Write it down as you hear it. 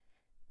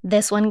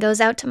This one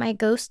goes out to my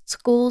ghosts,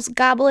 ghouls,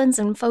 goblins,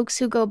 and folks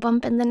who go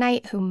bump in the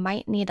night who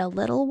might need a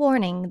little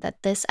warning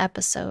that this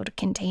episode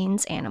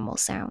contains animal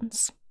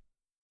sounds.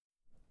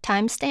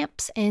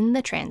 Timestamps in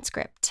the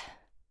transcript.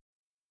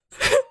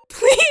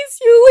 Please,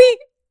 Yuli!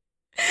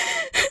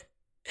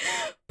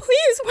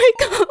 Please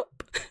wake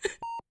up!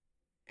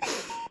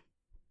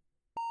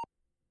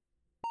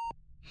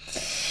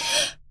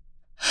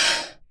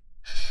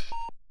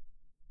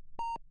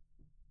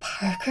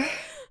 Parker?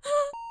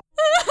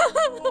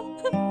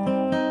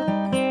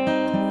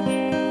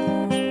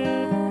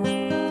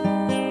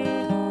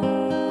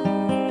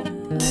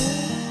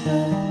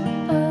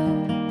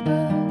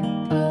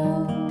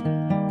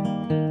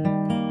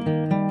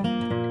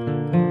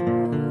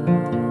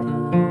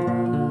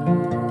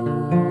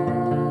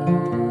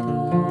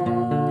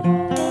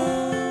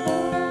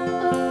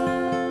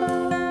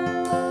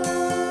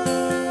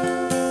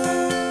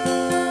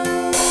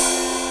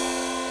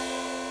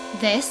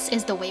 This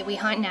is The Way We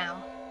Hunt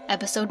Now,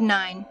 Episode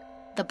 9,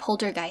 The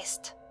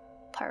Poltergeist,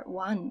 Part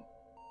 1.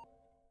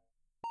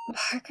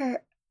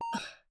 Parker,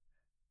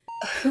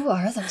 who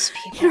are those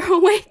people? You're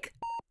awake.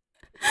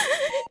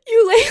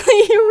 You're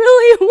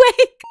really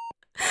awake.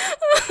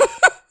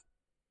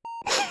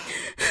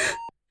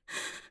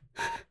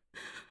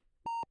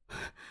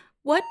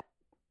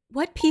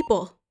 What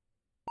people?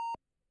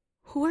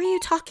 Who are you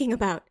talking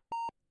about?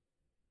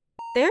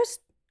 There's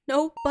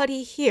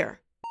nobody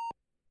here.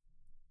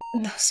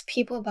 Those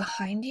people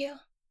behind you?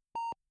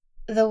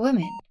 The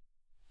women.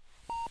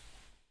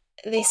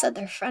 They said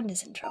their friend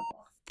is in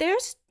trouble.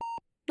 There's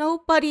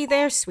nobody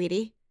there,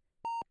 sweetie.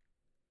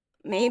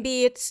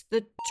 Maybe it's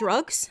the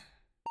drugs?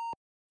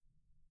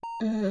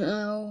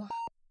 No,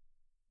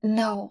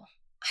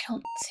 I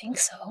don't think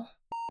so.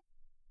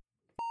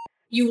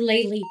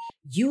 Eulalie,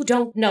 you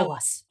don't know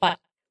us, but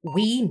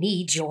we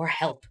need your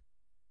help.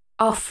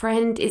 Our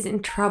friend is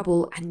in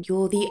trouble and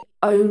you're the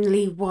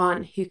only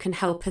one who can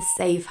help us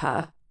save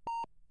her.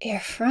 Your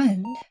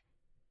friend?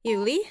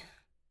 Yuli?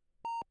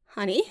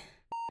 Honey?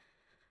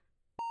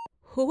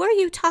 Who are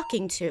you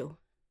talking to?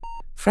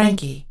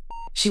 Frankie.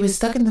 She was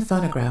stuck in the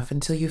phonograph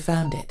until you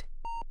found it.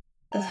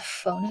 The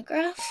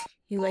phonograph?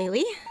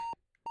 Eulalie?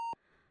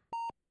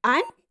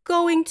 I'm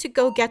going to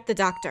go get the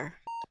doctor.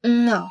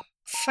 No,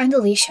 find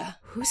Alicia.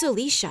 Who's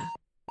Alicia?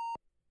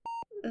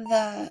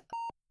 The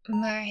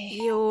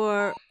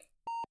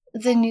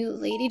new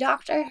lady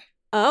doctor?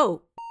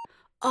 Oh.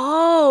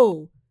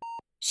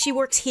 She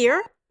works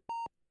here?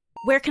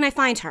 Where can I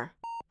find her?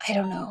 I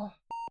don't know.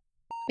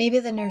 Maybe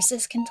the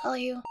nurses can tell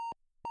you.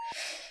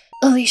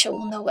 Alicia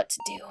will know what to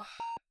do.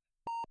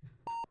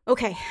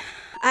 Okay,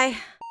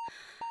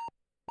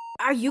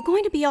 Are you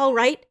going to be all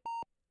right?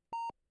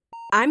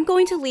 I'm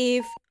going to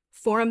leave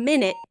for a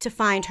minute to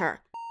find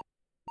her.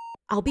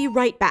 I'll be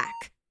right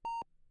back.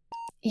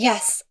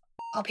 Yes,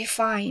 I'll be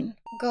fine.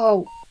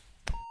 Go.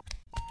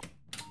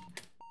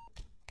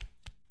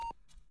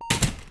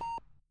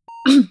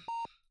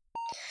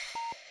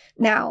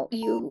 Now,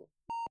 you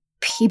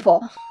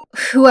people,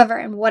 whoever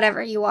and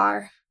whatever you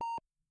are,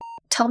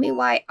 tell me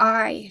why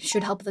I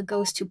should help the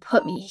ghost who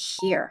put me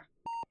here.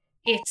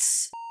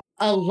 It's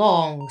a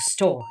long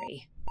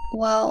story.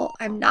 Well,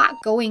 I'm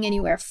not going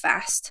anywhere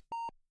fast.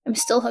 I'm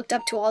still hooked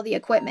up to all the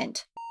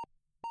equipment.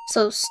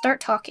 So start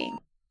talking.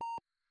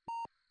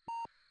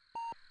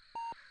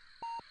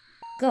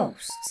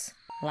 Ghosts,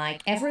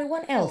 like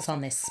everyone else on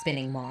this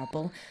spinning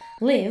marble,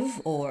 live,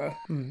 or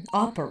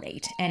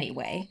operate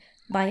anyway,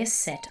 by a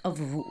set of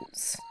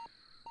rules.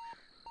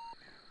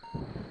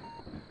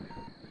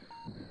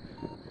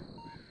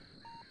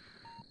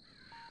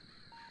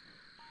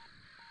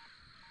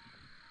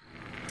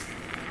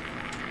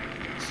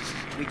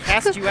 We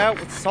cast you out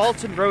with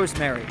salt and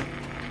rosemary.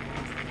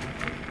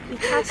 We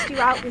cast you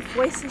out with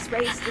voices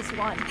raised as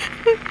one.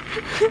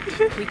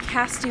 We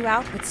cast you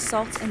out with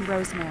salt and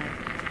rosemary.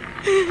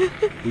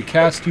 We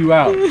cast you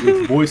out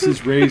with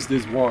voices raised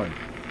as one.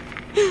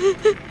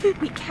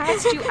 We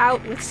cast you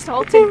out with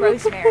salt and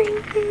rosemary.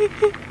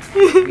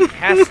 We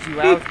cast you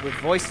out with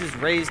voices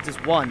raised as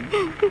one.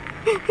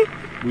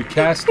 We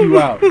cast you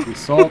out with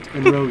salt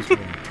and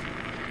rosemary.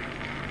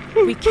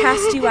 We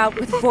cast you out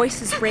with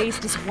voices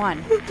raised as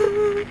one.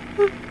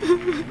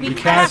 We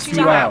cast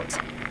you out.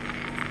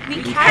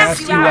 We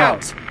cast you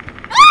out.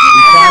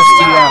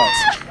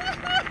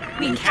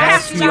 We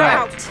cast you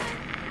out.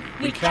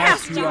 We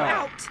cast you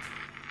out.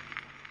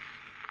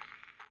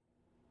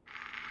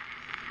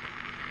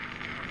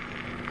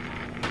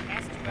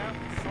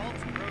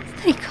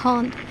 They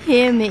can't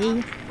hear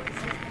me.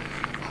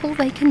 All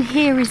they can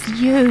hear is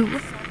you.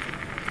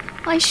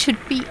 I should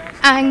be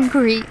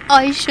angry.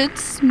 I should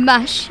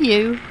smash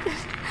you.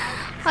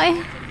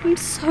 I am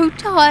so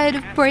tired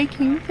of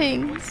breaking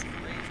things.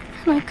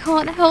 And I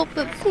can't help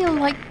but feel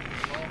like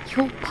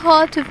you're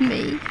part of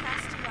me.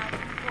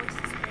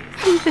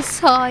 And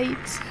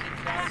besides,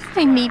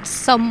 I need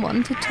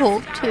someone to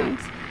talk to.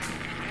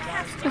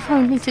 If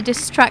only to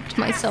distract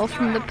myself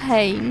from the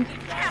pain.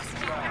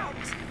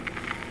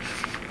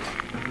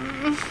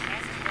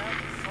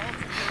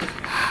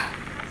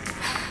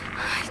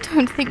 I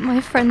don't think my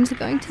friends are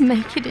going to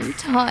make it in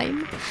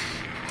time.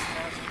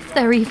 If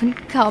they're even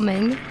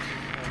coming.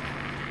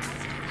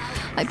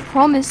 I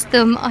promised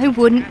them I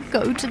wouldn't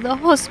go to the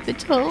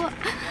hospital.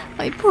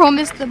 I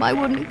promised them I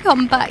wouldn't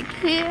come back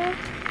here.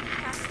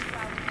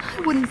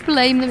 I wouldn't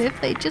blame them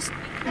if they just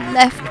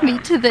left me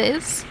to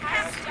this.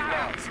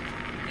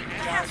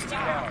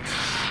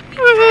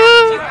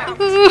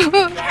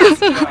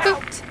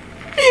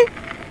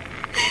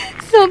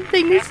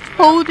 Something is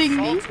holding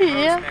me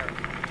here,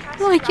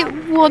 like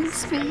it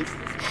wants me,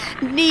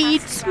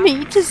 needs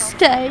me to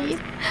stay,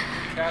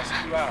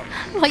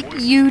 like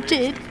you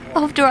did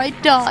after I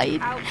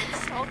died.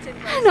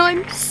 And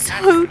I'm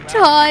so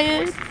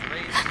tired.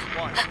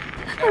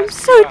 I'm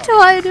so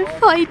tired of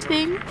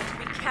fighting,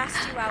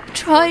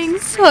 trying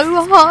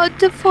so hard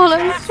to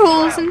follow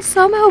rules and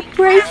somehow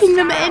breaking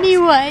them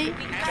anyway.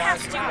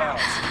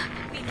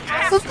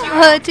 Of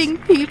hurting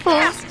people,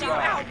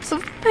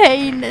 of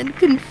pain and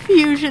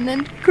confusion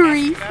and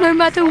grief, no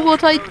matter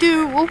what I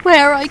do or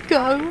where I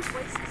go.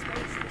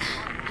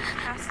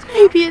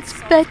 Maybe it's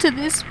better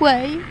this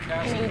way.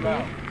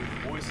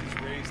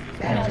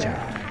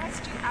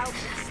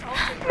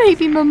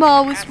 Maybe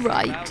Mama was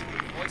right.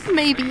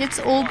 Maybe it's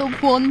all the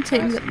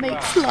wanting that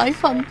makes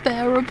life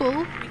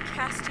unbearable.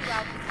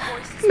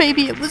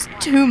 Maybe it was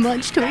too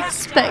much to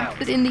expect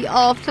that in the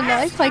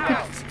afterlife I could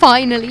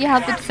finally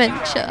have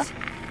adventure.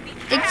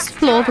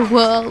 Explore the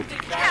world.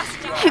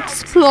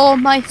 Explore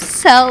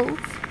myself.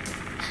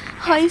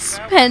 I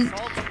spent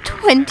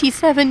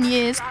 27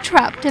 years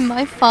trapped in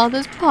my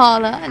father's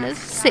parlour and a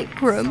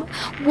sick room,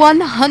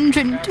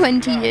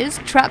 120 years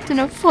trapped in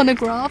a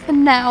phonograph,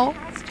 and now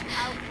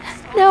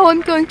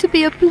I'm going to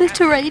be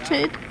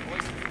obliterated.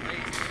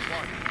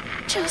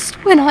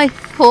 Just when I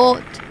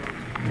thought...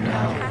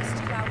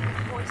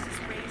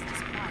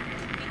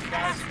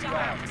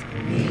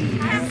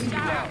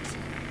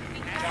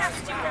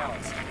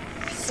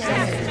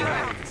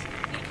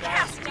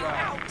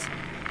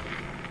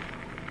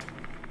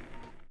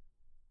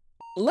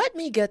 Let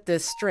me get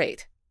this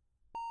straight.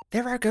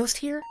 There are ghosts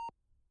here?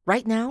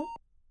 Right now?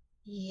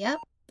 Yep.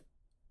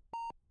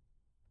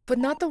 But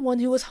not the one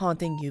who was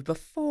haunting you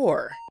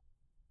before.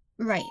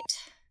 Right.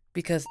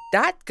 Because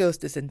that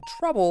ghost is in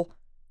trouble,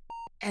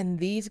 and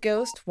these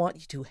ghosts want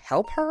you to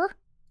help her?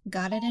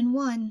 Got it in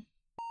one.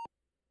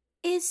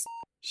 Is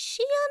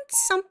she on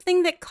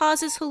something that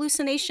causes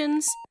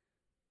hallucinations?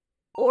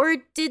 Or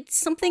did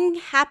something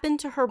happen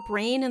to her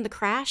brain in the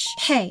crash?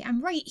 Hey,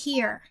 I'm right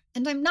here,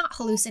 and I'm not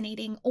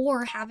hallucinating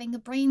or having a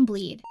brain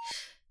bleed.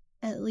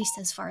 At least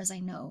as far as I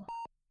know.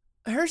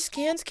 Her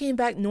scans came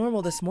back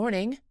normal this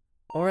morning,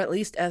 or at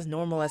least as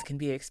normal as can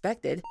be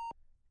expected.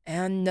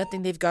 And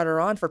nothing they've got her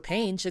on for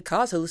pain should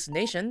cause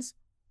hallucinations.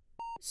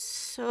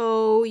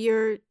 So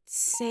you're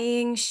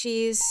saying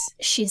she's...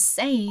 She's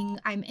saying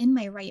I'm in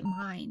my right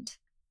mind.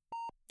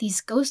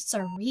 These ghosts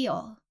are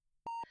real.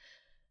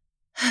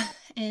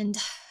 And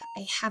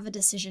I have a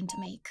decision to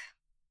make.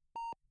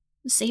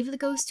 Save the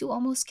ghost who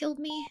almost killed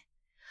me?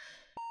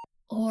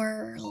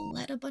 Or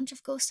let a bunch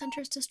of ghost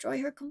hunters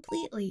destroy her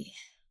completely?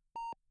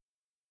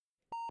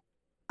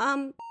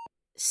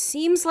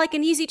 Seems like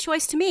an easy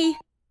choice to me.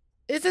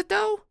 Is it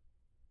though?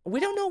 We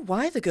don't know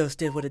why the ghost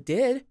did what it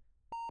did.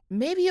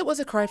 Maybe it was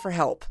a cry for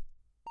help.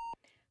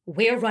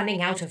 We're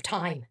running out of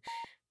time.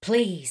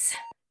 Please.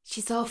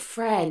 She's our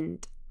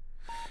friend.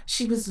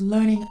 She was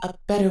learning a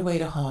better way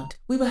to haunt.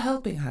 We were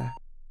helping her.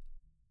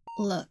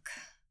 Look,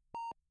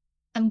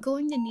 I'm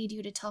going to need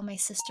you to tell my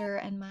sister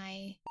and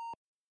my,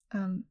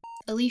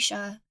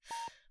 Alicia,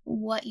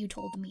 what you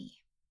told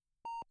me.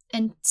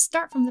 And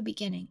start from the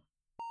beginning.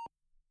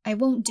 I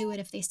won't do it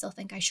if they still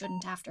think I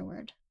shouldn't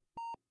afterward.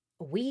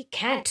 We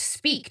can't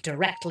speak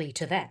directly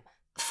to them.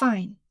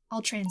 Fine,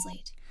 I'll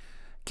translate.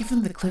 Give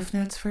them the Cliff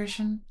Notes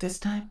version this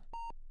time.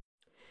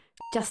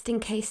 Just in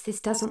case this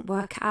doesn't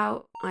work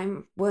out,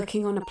 I'm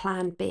working on a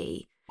plan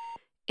B.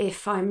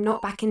 If I'm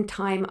not back in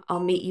time, I'll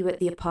meet you at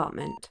the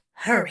apartment.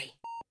 Hurry.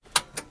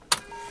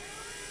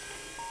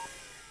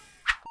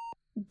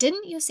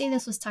 Didn't you say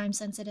this was time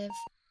sensitive?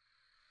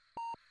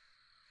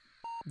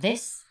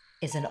 This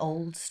is an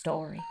old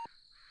story.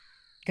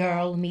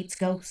 Girl meets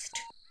ghost.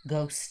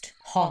 Ghost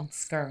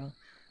haunts girl.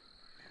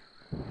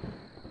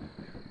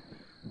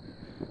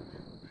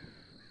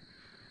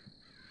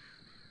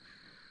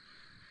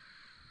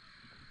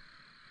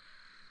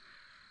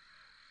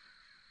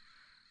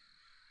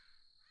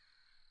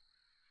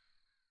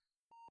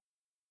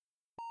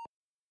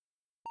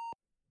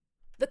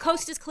 The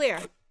coast is clear.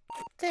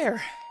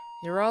 There,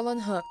 you're all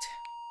unhooked.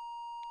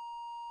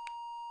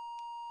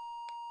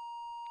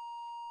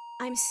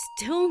 I'm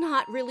still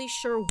not really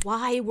sure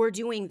why we're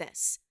doing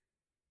this.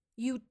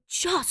 You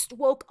just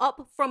woke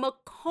up from a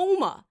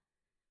coma.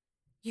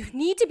 You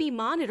need to be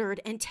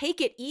monitored and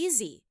take it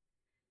easy.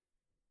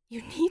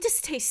 You need to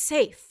stay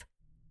safe.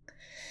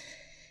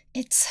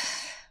 I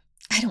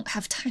don't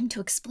have time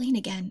to explain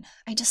again.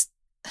 I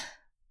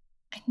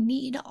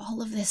need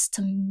all of this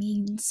to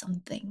mean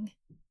something.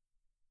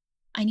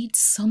 I need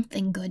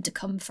something good to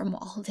come from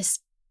all this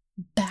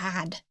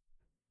bad.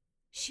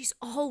 She's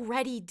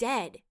already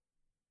dead.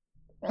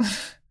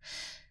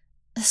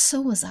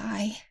 So was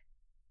I.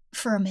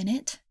 For a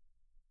minute.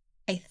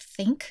 I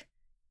think.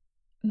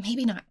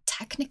 Maybe not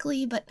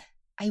technically, but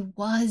I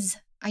was.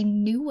 I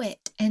knew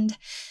it, and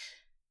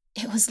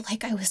it was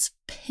like I was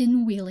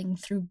pinwheeling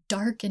through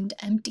dark and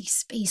empty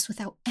space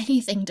without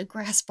anything to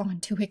grasp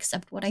onto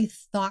except what I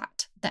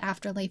thought the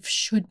afterlife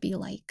should be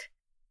like.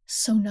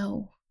 So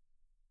no,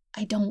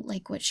 I don't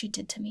like what she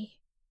did to me.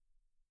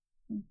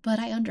 But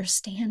I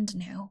understand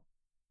now.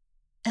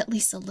 At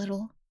least a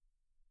little.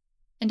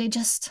 And I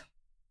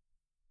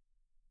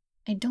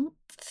don't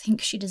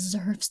think she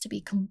deserves to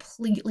be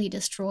completely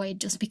destroyed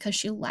just because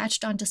she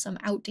latched onto some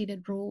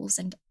outdated rules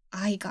and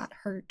I got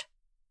hurt.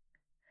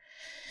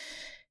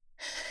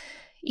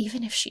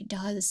 Even if she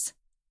does,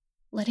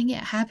 letting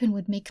it happen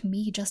would make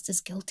me just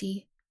as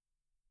guilty.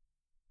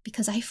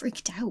 Because I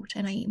freaked out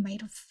and I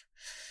might have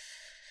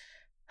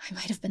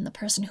been the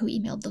person who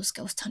emailed those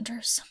ghost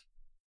hunters.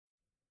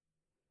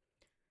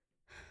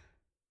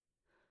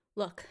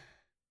 Look,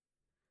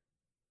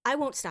 I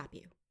won't stop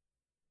you.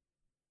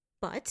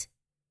 But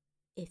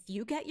if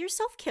you get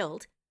yourself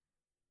killed,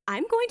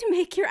 I'm going to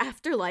make your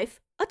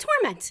afterlife a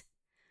torment.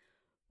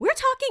 We're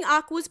talking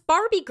Aqua's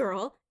Barbie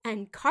Girl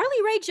and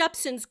Carly Rae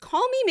Jepsen's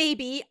Call Me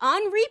Maybe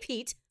on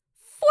repeat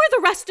for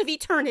the rest of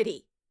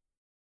eternity.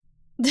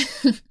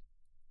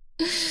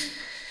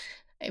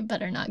 I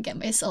better not get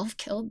myself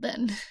killed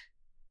then.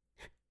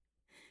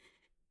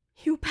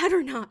 You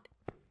better not.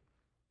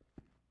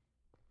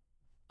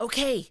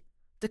 Okay,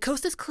 the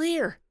coast is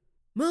clear.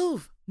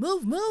 Move,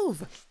 move,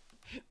 move.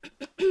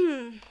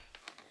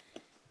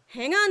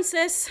 Hang on,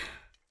 sis.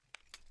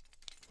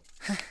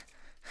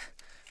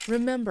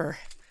 Remember,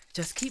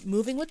 just keep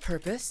moving with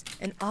purpose,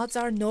 and odds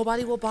are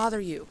nobody will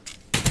bother you.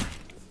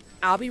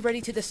 I'll be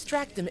ready to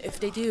distract them if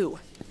they do.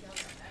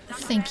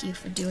 Thank you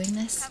for doing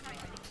this.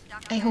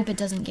 I hope it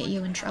doesn't get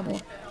you in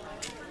trouble.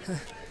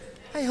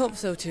 I hope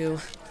so too.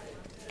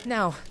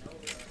 Now,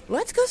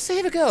 let's go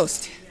save a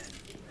ghost.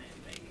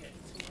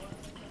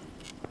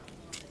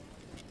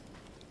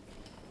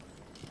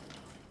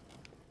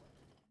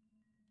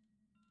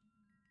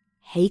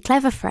 Hey,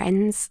 clever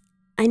friends.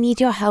 I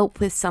need your help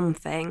with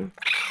something.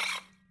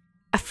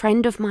 A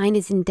friend of mine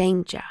is in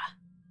danger.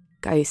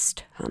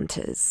 Ghost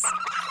hunters.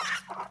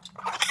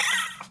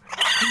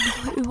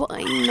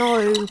 I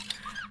know.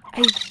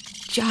 I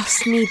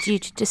just need you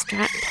to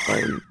distract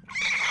them.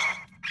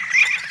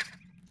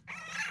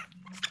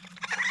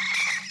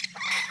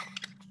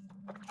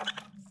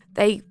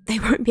 They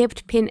won't be able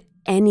to pin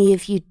any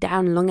of you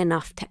down long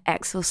enough to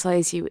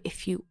exorcise you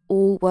if you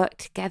all work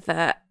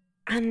together.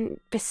 And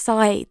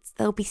besides,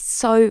 they'll be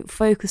so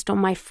focused on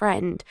my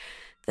friend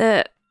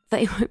that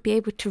they won't be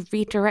able to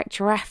redirect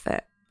your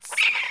efforts.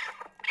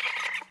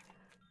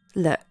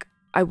 Look,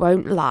 I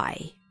won't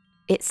lie.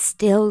 It's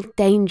still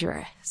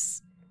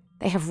dangerous.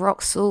 They have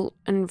rock salt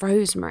and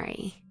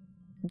rosemary.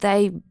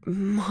 They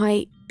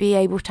might be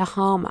able to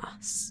harm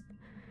us.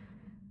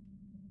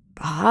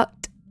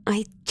 But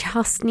I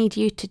just need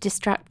you to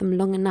distract them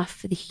long enough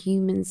for the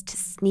humans to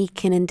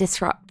sneak in and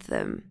disrupt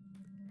them.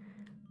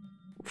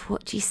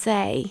 What do you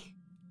say?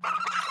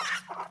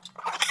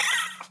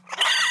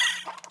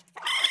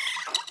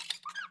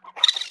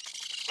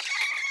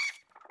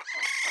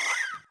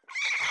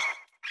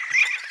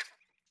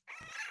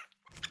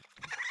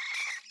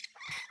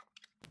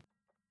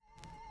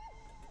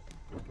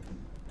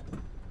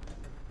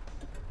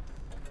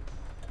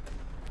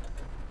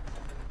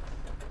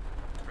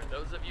 For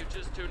those of you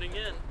just tuning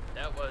in,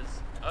 that was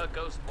A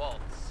Ghost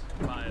Waltz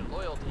by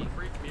Loyalty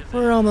Freak Music.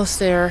 We're almost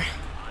there.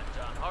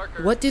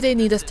 What do they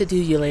need us to do,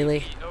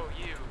 Eulalie?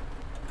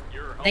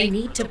 They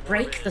need to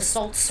break the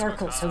salt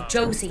circle so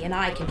Josie and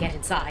I can get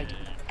inside.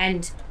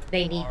 And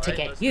they need to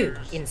get you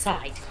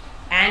inside.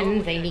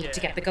 And they need to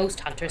get the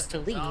ghost hunters to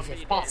leave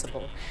if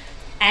possible.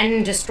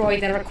 And destroy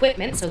their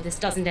equipment so this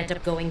doesn't end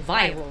up going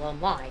viral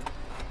online.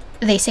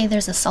 They say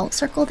there's a salt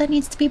circle that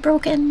needs to be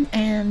broken,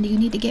 and you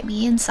need to get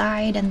me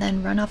inside and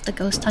then run off the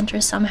ghost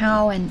hunters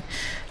somehow and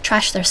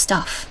trash their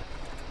stuff.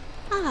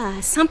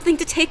 Something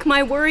to take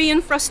my worry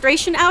and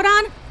frustration out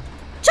on?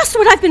 Just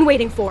what I've been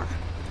waiting for.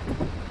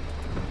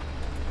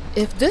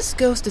 If this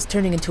ghost is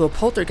turning into a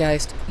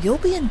poltergeist, you'll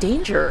be in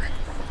danger.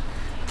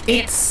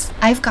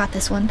 I've got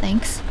this one,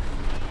 thanks.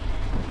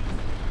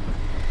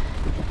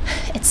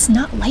 It's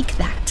not like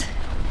that.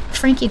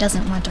 Frankie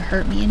doesn't want to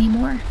hurt me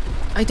anymore.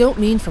 I don't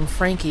mean from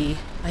Frankie.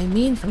 I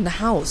mean from the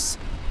house.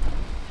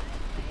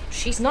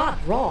 She's not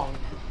wrong.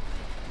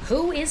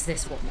 Who is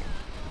this woman?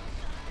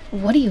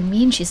 What do you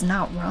mean she's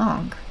not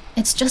wrong?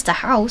 It's just a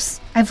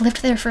house. I've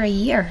lived there for a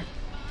year.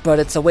 But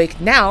it's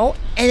awake now,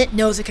 and it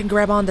knows it can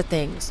grab onto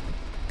things.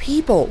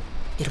 People.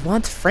 It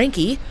wants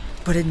Frankie,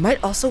 but it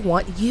might also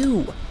want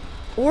you.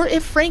 Or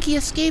if Frankie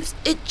escapes,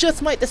 it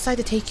just might decide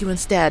to take you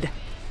instead.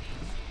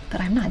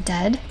 But I'm not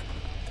dead.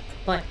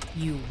 But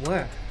you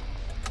were.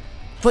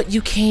 But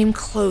you came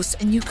close,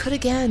 and you could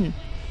again.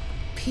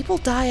 People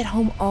die at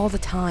home all the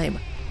time.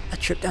 A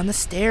trip down the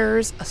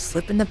stairs, a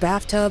slip in the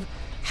bathtub.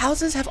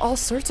 Houses have all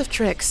sorts of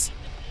tricks.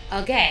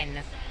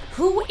 Again,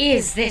 Who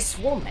is this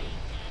woman?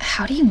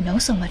 How do you know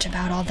so much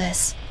about all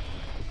this?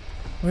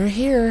 We're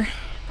here.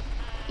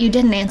 You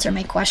didn't answer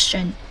my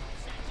question.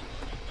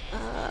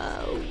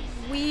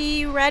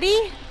 We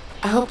ready?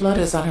 I hope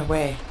Lotta's on her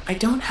way. I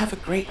don't have a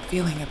great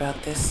feeling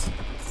about this.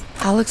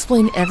 I'll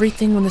explain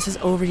everything when this is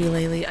over,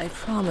 Eulalie. I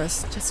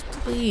promise. Just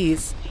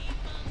please.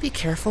 Be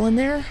careful in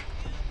there.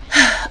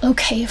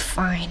 Okay,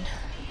 fine.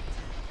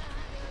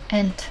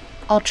 And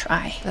I'll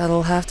try.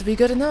 That'll have to be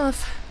good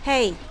enough.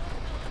 Hey,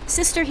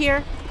 sister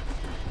here.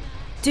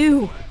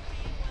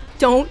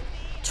 Don't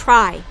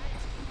try.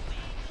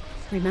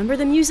 Remember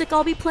the music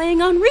I'll be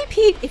playing on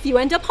repeat if you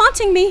end up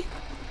haunting me.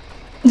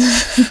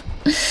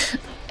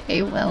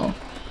 I will.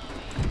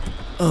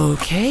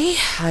 Okay,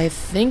 I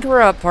think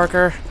we're up,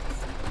 Parker.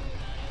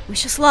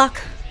 Wish us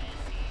luck.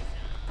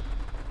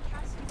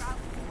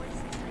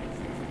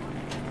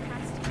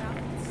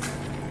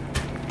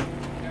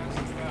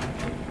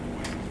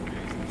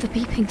 The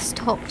beeping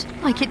stopped,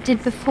 like it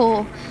did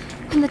before,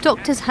 when the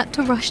doctors had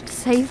to rush to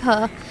save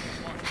her.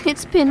 It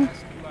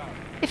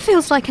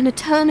feels like an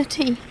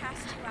eternity.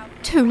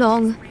 Too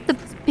long. The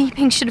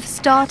beeping should have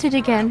started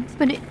again,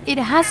 but it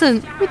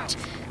hasn't, which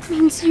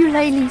means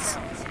Eulalie's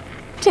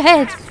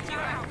dead.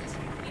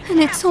 And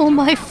it's all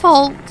my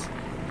fault.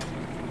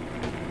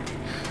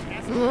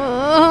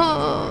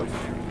 Oh.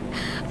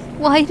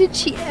 Why did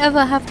she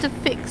ever have to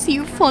fix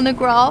you,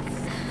 phonograph?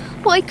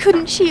 Why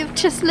couldn't she have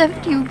just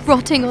left you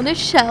rotting on a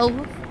shelf?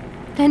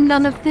 Then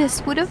none of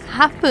this would have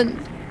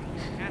happened.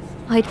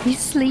 I'd be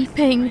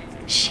sleeping.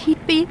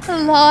 She'd be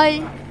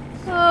alive.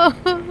 Oh,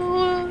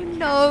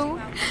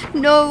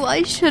 no,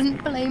 I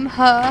shouldn't blame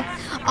her.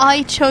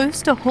 I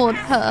chose to haunt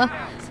her.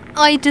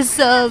 I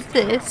deserve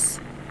this.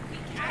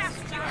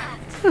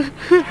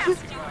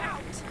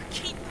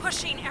 Keep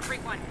pushing,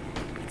 everyone.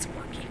 It's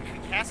working. We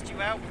cast you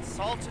out with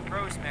salt and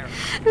rosemary.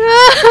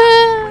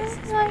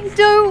 I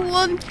don't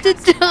want to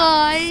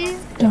die.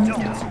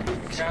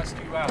 Cast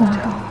you out.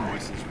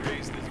 Voices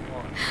raised as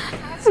one.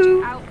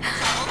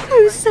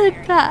 Who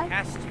said that?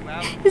 Cast you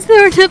out. Is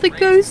there another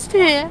ghost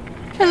here?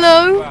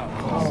 Hello?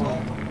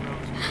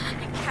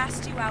 We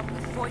cast you out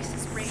with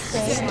voices raised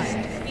as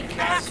one. We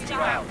cast you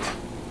out.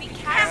 We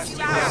cast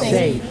you out.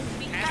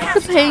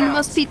 The pain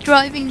must be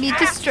driving me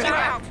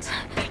distracted.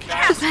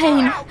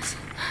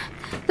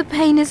 The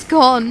pain is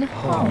gone.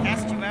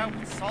 Cast you out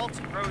with salt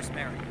and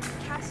rosemary.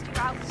 Cast you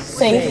out.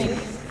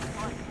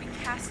 We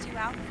cast you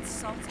out with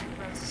salt and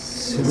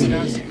rosemary.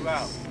 Cast you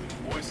out.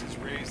 Voices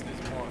raised as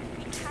one.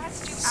 We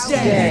cast you out with salt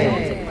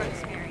and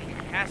rosemary.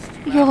 Cast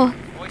you You're out.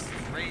 Voices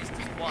raised as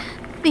one.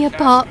 the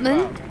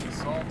apartment.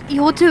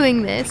 You're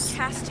doing this.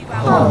 Cast you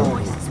out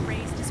with voices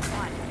raised as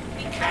one.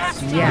 We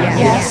cast you out.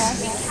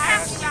 Yes. We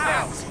cast you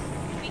out.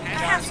 We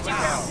cast you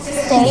out. We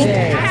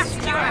cast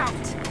you out.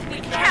 We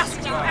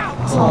cast you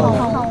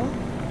out.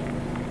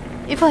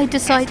 If I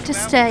decide to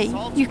stay,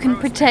 you can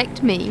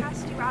protect me.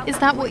 Is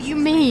that what you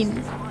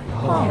mean?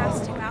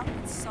 Cast you out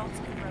with salt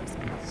and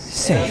rosemary.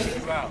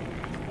 Cast you out.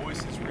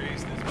 Voices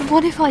raised as one.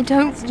 What if I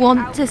don't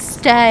want to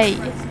stay?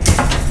 Cast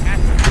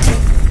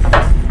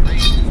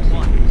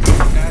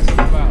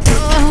you out.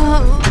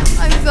 Oh,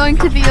 I'm going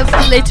to be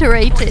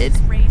obliterated.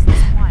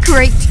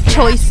 Great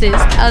choices,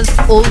 as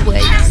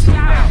always.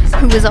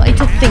 Who was I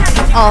to think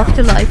the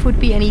afterlife would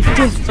be any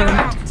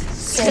different?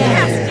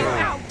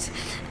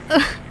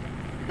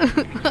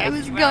 I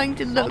was going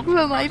to look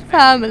for my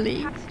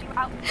family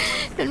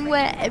and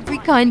wear every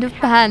kind of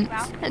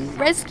pants and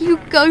rescue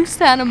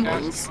ghost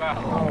animals.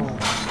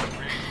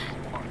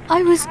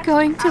 I was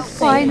going to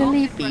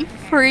finally be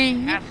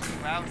free.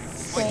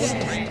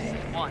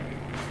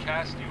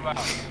 Cast you out.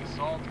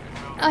 Salt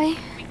and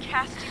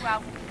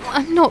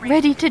I'm not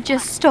ready to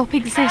just stop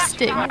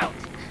existing.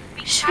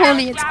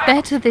 Surely it's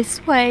better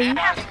this way.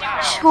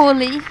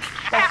 Surely.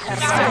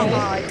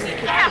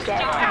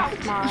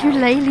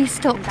 Eulalie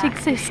stopped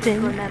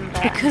existing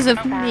because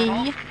of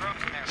me.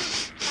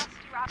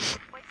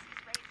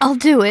 I'll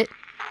do it.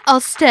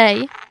 I'll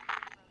stay.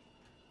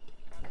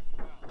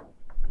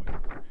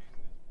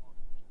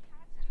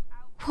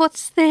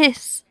 What's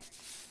this?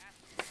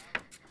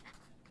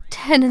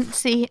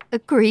 Tenancy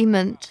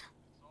agreement.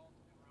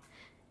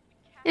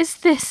 Is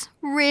this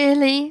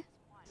really?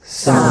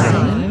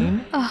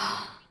 Sign.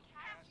 Oh,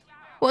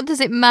 what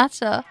does it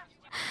matter?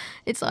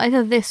 It's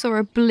either this or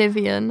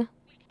oblivion.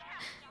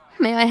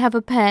 May I have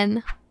a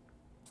pen?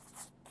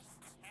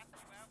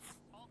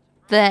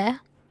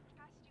 There.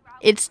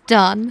 It's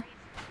done.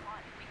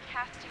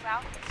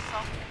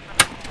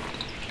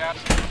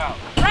 cast you out.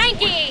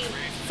 Frankie!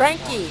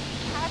 Frankie!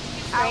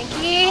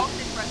 Frankie?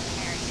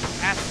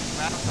 Cast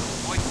you out.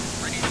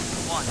 Voices raised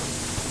as one.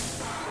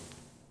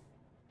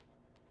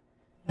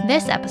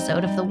 This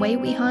episode of The Way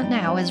We Haunt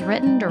Now is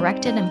written,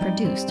 directed, and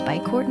produced by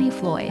Courtney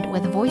Floyd,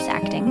 with voice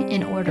acting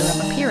in order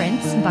of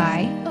appearance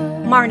by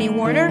Marnie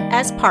Warner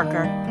as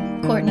Parker.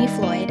 Courtney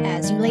Floyd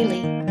as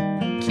Eulalie,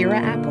 Kira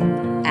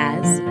Apple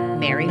as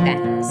Mary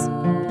Banks.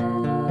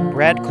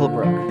 Brad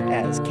Colebrook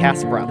as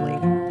Cass Bromley.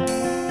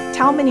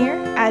 Tal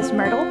Manier as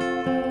Myrtle.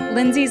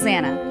 Lindsay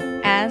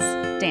Zana as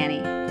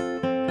Danny.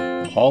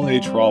 Paul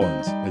H.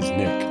 Rollins as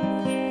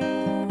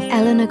Nick.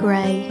 Eleanor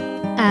Gray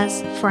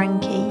as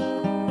Frankie.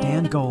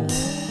 Dan Gold.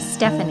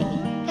 Stephanie.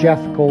 Jeff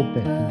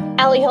Goldbeck.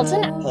 Allie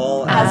Hilton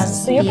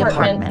as the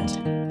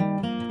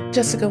apartment.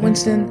 Jessica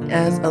Winston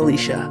as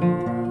Alicia.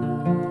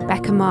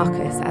 Becca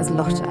Marcus as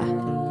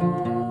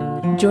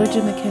Lotta.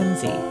 Georgia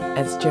Mackenzie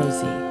as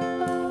Josie.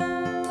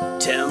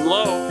 Tim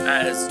Lowe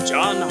as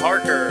John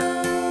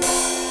Harker.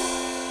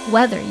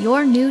 Whether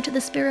you're new to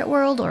the spirit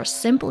world or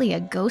simply a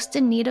ghost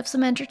in need of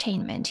some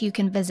entertainment, you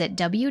can visit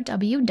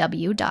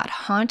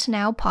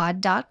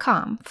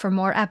www.hauntnowpod.com for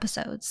more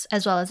episodes,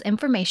 as well as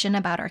information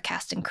about our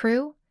cast and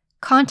crew,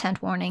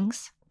 content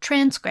warnings,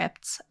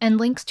 transcripts, and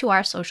links to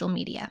our social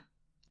media.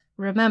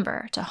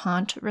 Remember to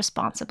haunt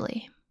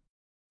responsibly.